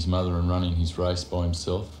away from his mother and running his race by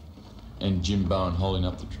himself, and Jim Bowen holding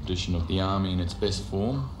up the tradition of the Army in its best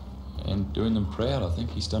form and doing them proud. I think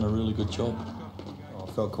he's done a really good job. I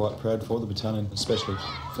felt quite proud for the battalion, especially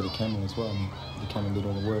for the Camel as well. I mean, the Camel did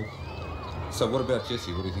all the work. So what about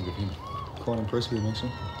Jesse? What do you think of him? Quite impressed with him,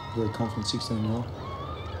 actually. Very confident 16-year-old.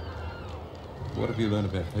 What have you learned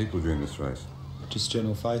about people during this race? Just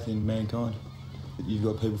general faith in mankind. That you've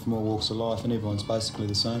got people from all walks of life and everyone's basically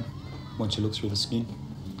the same once you look through the skin.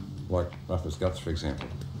 Like Rough as Guts, for example?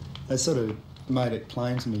 They sort of made it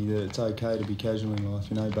plain to me that it's okay to be casual in life,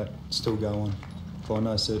 you know, but still go on. by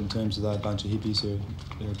no certain terms are they a bunch of hippies.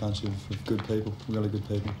 They're a bunch of good people, really good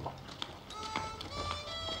people.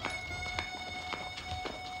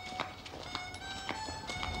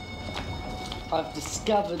 I've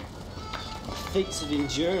discovered feats of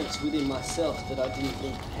endurance within myself that I didn't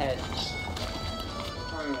think I had.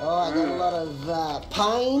 Oh, I got a lot of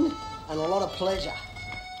pain and a lot of pleasure.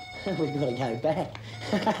 We've got to go back.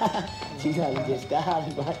 She's only just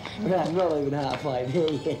started, mate. We're not even halfway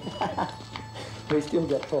there yet. We've still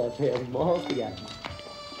got 5,000 miles to go.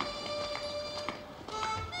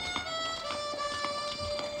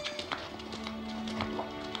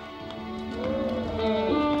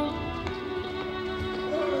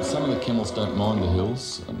 Some of the camels don't mind the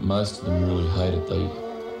hills. Most of them really hate it. They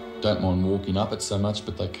don't mind walking up it so much,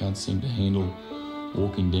 but they can't seem to handle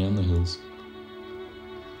walking down the hills.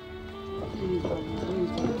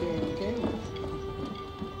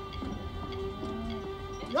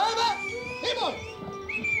 Rover! Here, boy!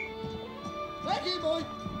 Back here, boy!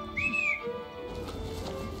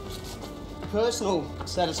 Personal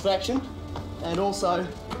satisfaction and also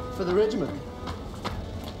for the regiment.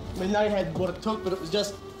 I mean, they had what it took, but it was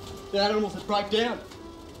just the animals that break down.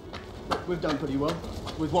 But we've done pretty well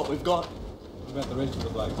with what we've got. What about the rest of the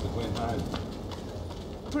blokes that went home?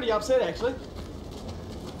 Pretty upset, actually.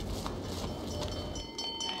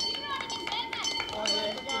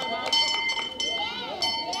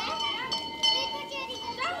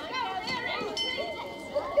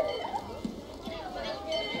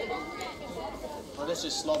 Oh, that's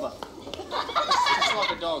just slobber. It's like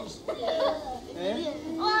the dogs. Yeah?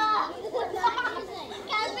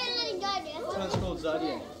 This one's called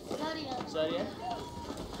Zodiac. Zodiac?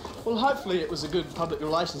 Well, hopefully it was a good public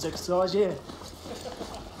relations exercise, yeah.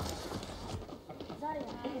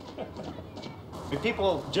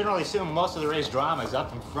 People generally assume most of the race drama is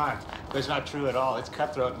up in front, but it's not true at all. It's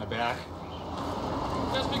cutthroat in the back.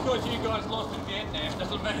 Just because you guys lost in Vietnam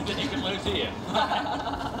doesn't mean that you can lose here.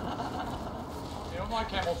 My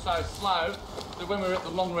camel's so slow that when we were at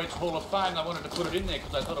the Longreach Hall of Fame, they wanted to put it in there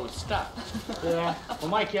because they thought it was stuck. Yeah. Well,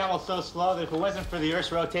 my camel's so slow that if it wasn't for the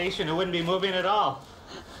Earth's rotation, it wouldn't be moving at all.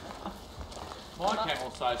 My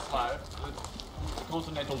camel's so slow that the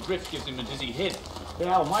continental drift gives him a dizzy head.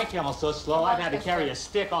 Yeah, well, my camel's so slow, I've had to carry a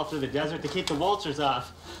stick all through the desert to keep the vultures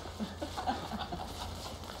off.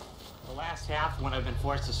 The last half, when I've been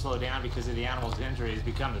forced to slow down because of the animal's injury, has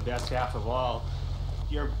become the best half of all.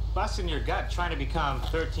 You're busting your gut trying to become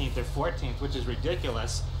 13th or 14th, which is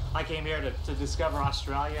ridiculous. I came here to discover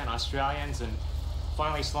Australia and Australians, and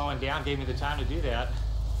finally slowing down gave me the time to do that.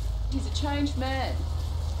 He's a changed man.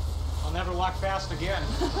 I'll never walk fast again.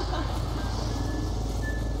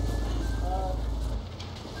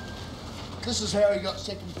 This is how he got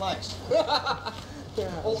second place.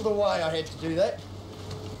 All the way I had to do that.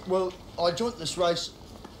 Well, I joined this race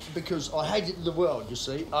because I hated the world, you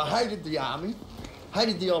see. I hated the army,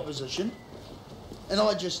 hated the opposition, and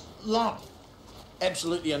I just loved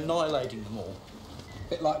absolutely annihilating them all.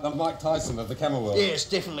 Bit like the Mike Tyson of the camel world. Yes,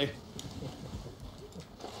 definitely.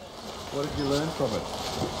 What did you learn from it?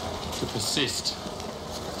 To persist.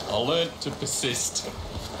 I learnt to persist.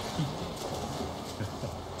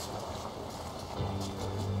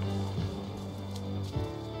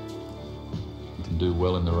 To do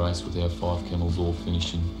well in the race with our 5 camels all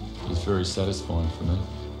finishing is very satisfying for me,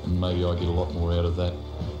 and maybe I get a lot more out of that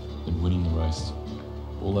than winning the race,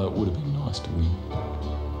 although it would have been nice to win.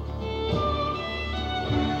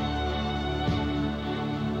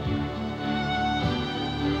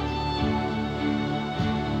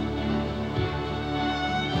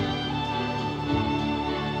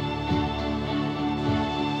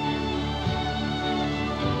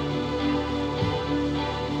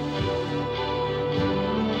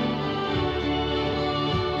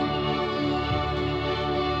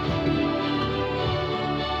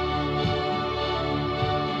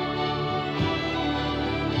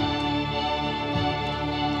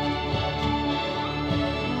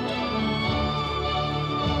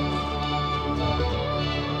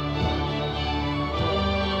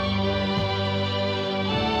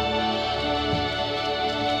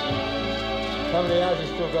 How many hours you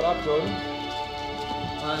still got up, Jordan?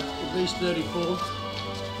 At least 34.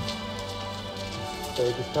 So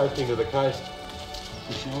you're just coasting to the coast?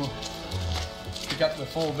 For sure. Pick up the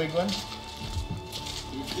 4 big ones.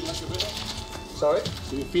 Do you feel like a winner? Sorry?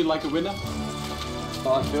 Do you feel like a winner?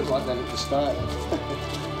 Oh, I felt like that at the start.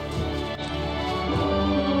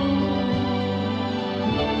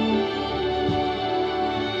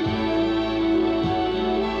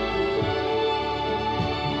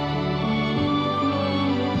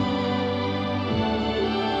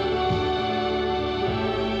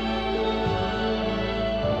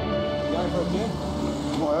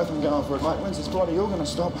 going for it, mate. When's this bloody hill going to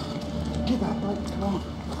stop? Give up, mate. Come on.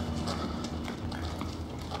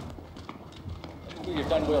 Well, you've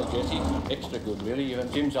done well, Jesse. Extra good, really.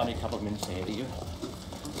 Jim's only a couple of minutes ahead of you.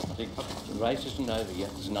 The race isn't over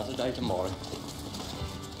yet. There's another day tomorrow.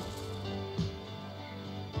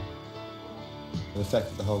 The fact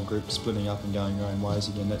that the whole group's splitting up and going their own ways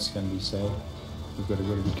again, that's going to be sad. We've got a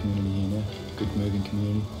really good community here now, good moving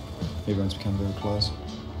community. Everyone's become very close.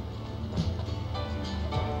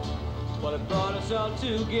 Well, it brought us all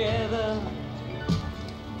together.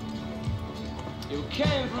 You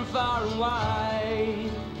came from far and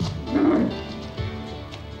wide.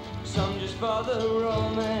 Some just for the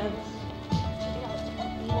romance,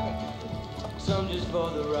 some just for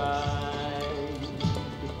the ride,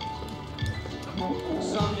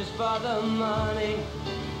 some just for the money,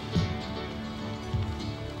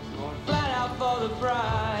 or flat out for the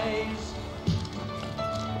prize.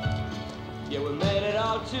 Yeah, we made it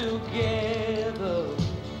all together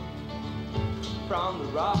from the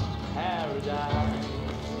rock to paradise.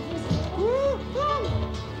 Woo, woo.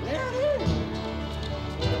 There it is.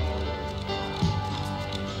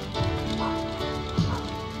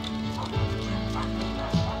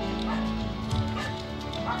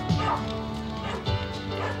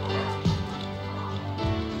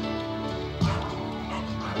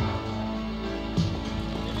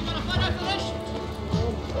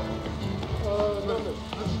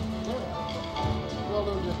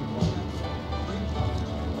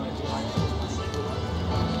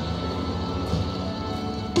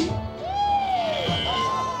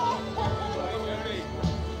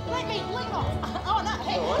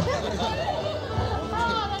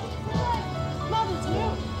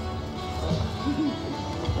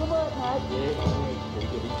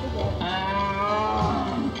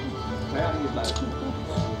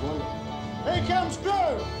 Here comes Drew!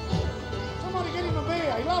 Somebody get him a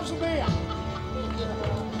beer, he loves a beer!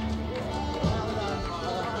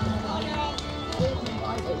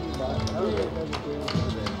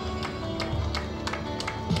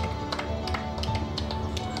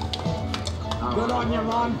 Good on you,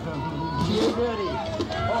 man. You ready?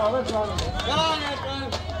 Oh, let's run. Get on you, Drew!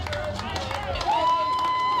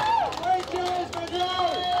 Three cheers for Drew!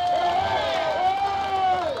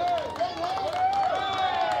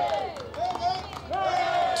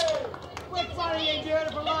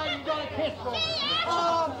 Beautiful lady, you got a kiss for.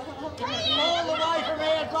 All the way from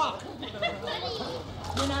Ayers Rock.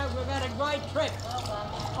 You know, we've had a great trip.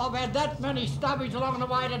 I've had that many stubbies along the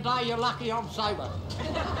way today, you're lucky I'm sober.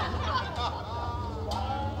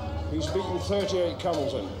 He's beaten 38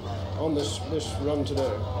 camels in on this run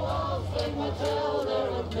today.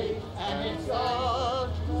 And it's God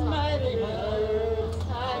made it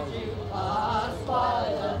as you pass by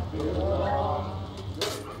the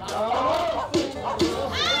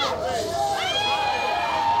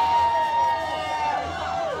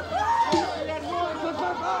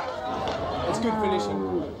It's good finishing.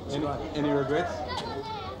 Any regrets?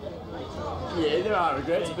 Yeah, there are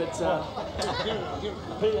regrets, but I'll give it to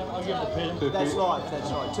Peter. that's right.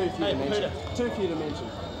 Too few to mention. Too few to mention.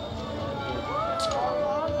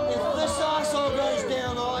 If the SASR goes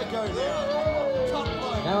down, I go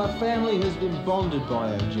down. Our family has been bonded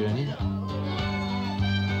by our journey.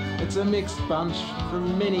 It's a mixed bunch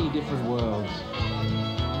from many different worlds.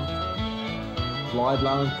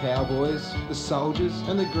 Fly-blown cowboys, the soldiers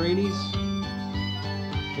and the greenies.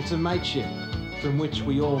 It's a mateship from which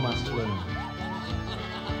we all must learn.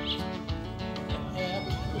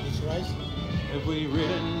 Have we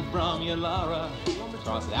ridden from Yalara,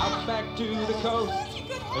 across out back to the coast?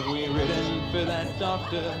 Have we ridden for that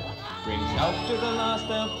doctor, brings help to the last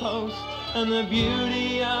outpost? And the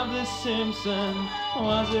beauty of the Simpson,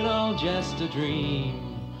 was it all just a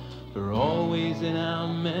dream? For always in our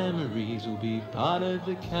memories will be part of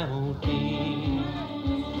the Camel team.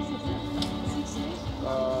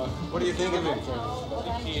 What do you think of him?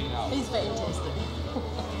 He's fantastic.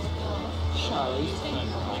 Charlie.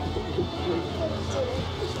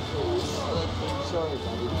 Sorry,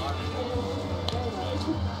 buddy.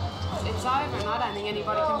 It's over and I don't think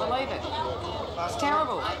anybody can believe it. It's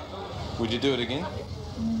terrible. Would you do it again?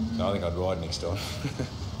 No, I think I'd ride next time.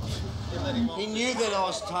 He knew that I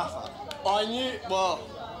was tougher. I knew, well,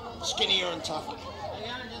 skinnier and tougher.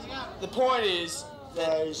 The point is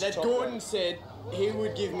that Gordon said he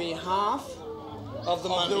would give me half Of the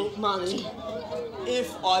money.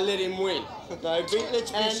 if I let him win. No,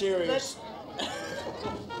 let's be serious.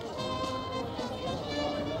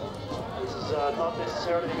 This is not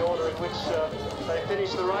necessarily the order in which they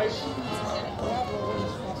finished the race.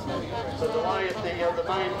 The delay at the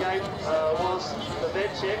main gate was the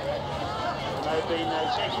vet check. They've been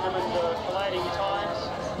checking them and collating times.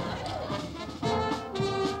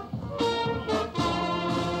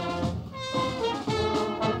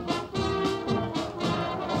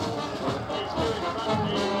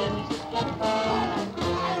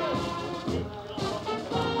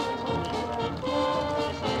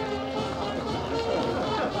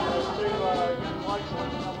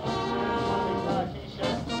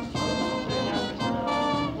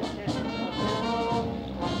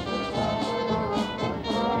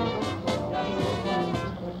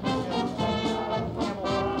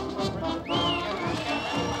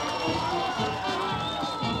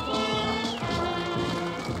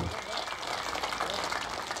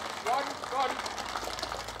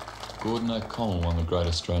 Gordon O'Connell won the Great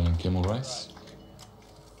Australian Camel Race.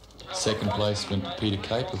 Second place went to Peter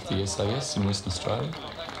Cape of the SAS in Western Australia.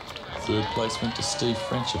 Third place went to Steve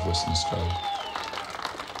French of Western Australia.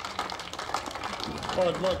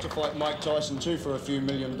 I'd like to fight Mike Tyson too for a few $1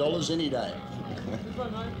 million any day.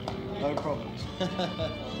 No problems.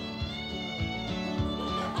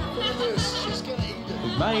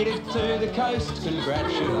 We've made it to the coast,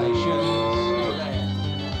 congratulations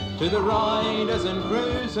to the riders and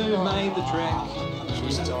crews who made the trek.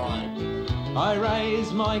 I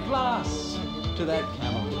raise my glass to that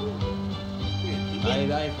camel. May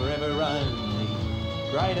they forever roam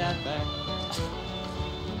the great outback.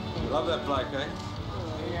 You love that bloke, eh?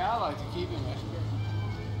 Yeah, I like to keep him actually.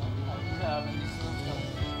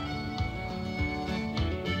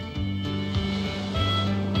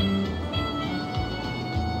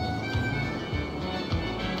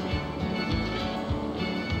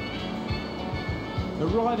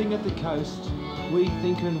 Arriving at the coast, we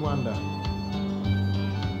think and wonder.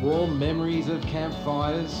 Warm memories of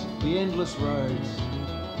campfires, the endless roads,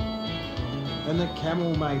 and the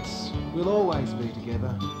camel mates will always be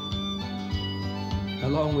together,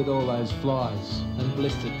 along with all those flies and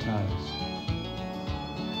blistered toes.